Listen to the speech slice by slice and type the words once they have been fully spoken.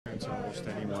Canadians, almost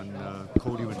anyone.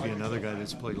 Cody would be another guy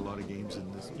that's played a lot of games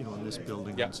in this, in this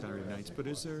building on Saturday nights. But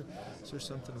is there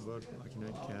something about Hockey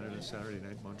Night Canada, Saturday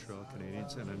night Montreal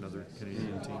Canadiens, and another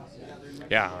Canadian team?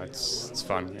 Yeah, it's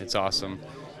fun. It's awesome.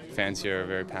 Fans here are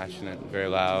very passionate, very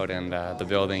loud, and the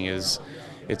building it's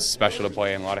special to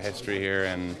play in. A lot of history here,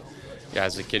 and yeah,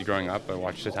 as a kid growing up, I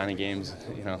watched a ton of games.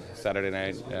 Saturday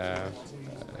night.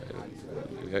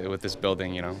 With this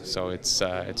building, so it's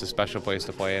a special place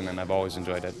to play in, and I've always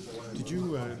enjoyed it. Did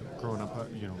you, growing up,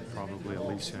 probably a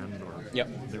Leafs fan, Yep.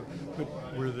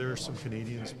 But were there some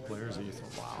Canadians players that you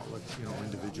thought, wow, like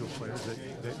individual players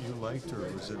that you liked, or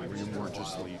were you more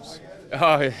just Leafs?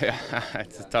 Oh yeah,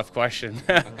 it's a tough question.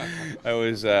 I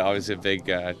was always a big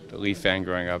Leaf fan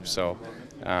growing up, so.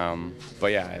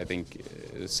 But yeah, I think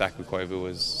Saku Koivu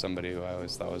was somebody who I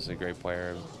always thought was a great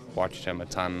player. Watched him a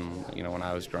ton, when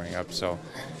I was growing up. So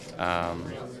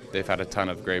they've had a ton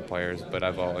of great players, but I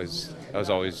was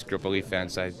always a group of Leaf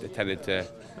fans. So I tended to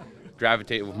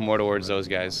gravitate more towards those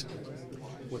guys.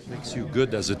 What makes you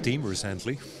good as a team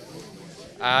recently?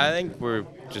 I think we're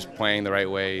just playing the right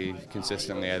way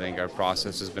consistently. I think our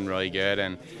process has been really good,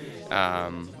 and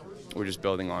we're just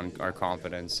building on our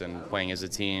confidence and playing as a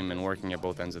team and working at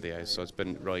both ends of the ice. So it's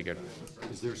been really good.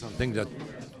 Is there something that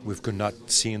we could not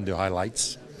see in the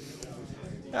highlights?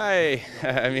 I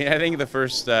think the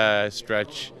first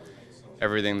stretch,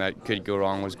 everything that could go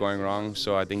wrong was going wrong.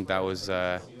 So I think that was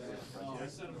the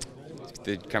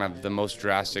kind of the most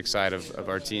drastic side of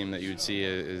our team that you would see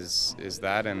is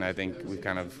that. And I think we've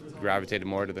kind of gravitated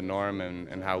more to the norm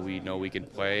and how we know we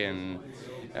could play and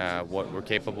what we're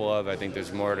capable of. I think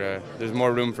there's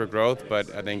more room for growth, but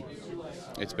I think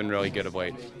it's been really good of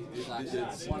late.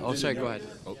 Oh, sorry, go ahead.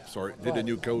 Oh, sorry. Did the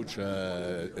new coach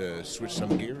switch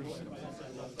some gears?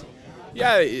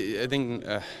 Yeah, I think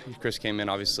Chris came in.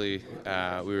 Obviously,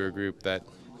 we were a group that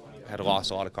had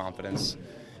lost a lot of confidence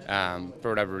for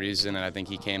whatever reason, and I think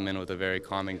he came in with a very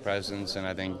calming presence, and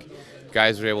I think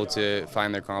guys were able to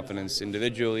find their confidence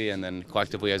individually and then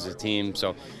collectively as a team.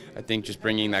 So I think just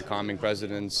bringing that calming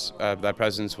presence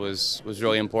was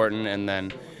really important, and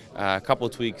then a couple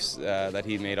of tweaks that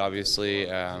he made, obviously,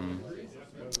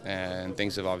 and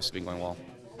things have obviously been going well.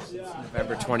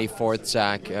 November 24th,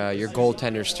 Zach, your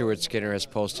goaltender Stuart Skinner has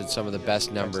posted some of the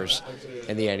best numbers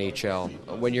in the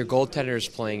NHL. When your goaltender is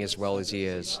playing as well as he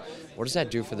is, what does that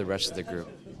do for the rest of the group?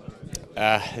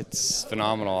 It's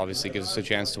phenomenal. Obviously, it gives us a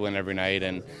chance to win every night,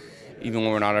 and even when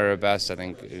we're not at our best, I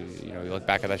think you look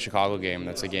back at that Chicago game.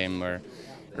 That's a game where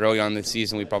early on in the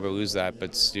season we probably lose that,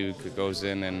 but Stu goes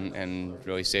in and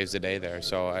really saves the day there.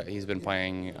 So he's been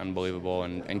playing unbelievable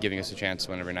and giving us a chance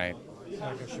to win every night.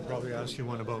 I should probably ask you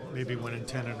one about maybe winning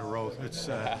 10 in a row. It's,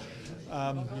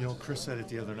 Chris said it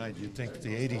the other night. You'd think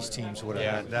the 80s teams would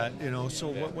have had that, So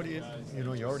what do you,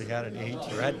 you already had an 8.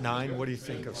 You're at 9. What do you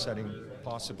think of setting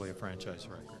possibly a franchise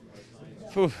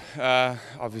record?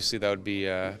 Obviously, that would be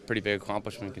a pretty big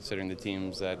accomplishment considering the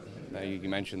teams that you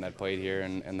mentioned that played here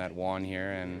and that won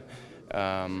here.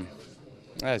 And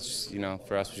it's just,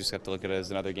 for us, we just have to look at it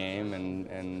as another game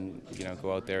and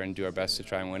go out there and do our best to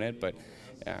try and win it. But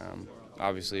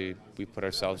obviously, we put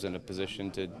ourselves in a position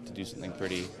to do something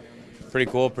pretty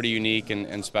cool, pretty unique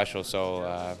and special. So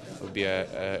it would be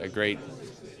a great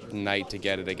night to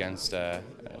get it against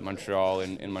Montreal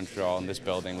in Montreal in this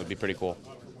building. Would be pretty cool.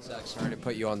 Zach, sorry to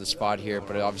put you on the spot here,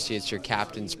 but obviously it's your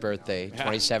captain's birthday,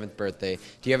 27th birthday.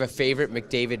 Do you have a favorite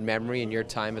McDavid memory in your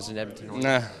time as an Edmonton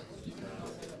Oilers?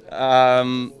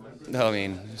 No, I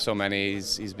mean, so many.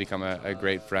 He's become a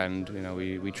great friend.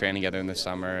 We train together in the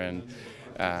summer, and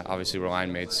obviously we're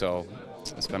line mates, so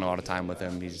I spend a lot of time with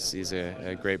him. He's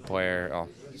a great player,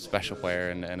 special player,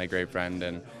 and a great friend.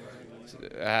 And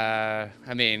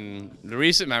the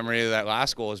recent memory of that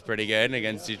last goal was pretty good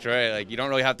against Detroit. Like, you don't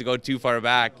really have to go too far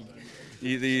back.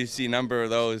 You see a number of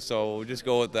those, so we'll just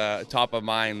go with the top of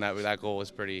mind that goal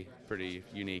was pretty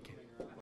unique.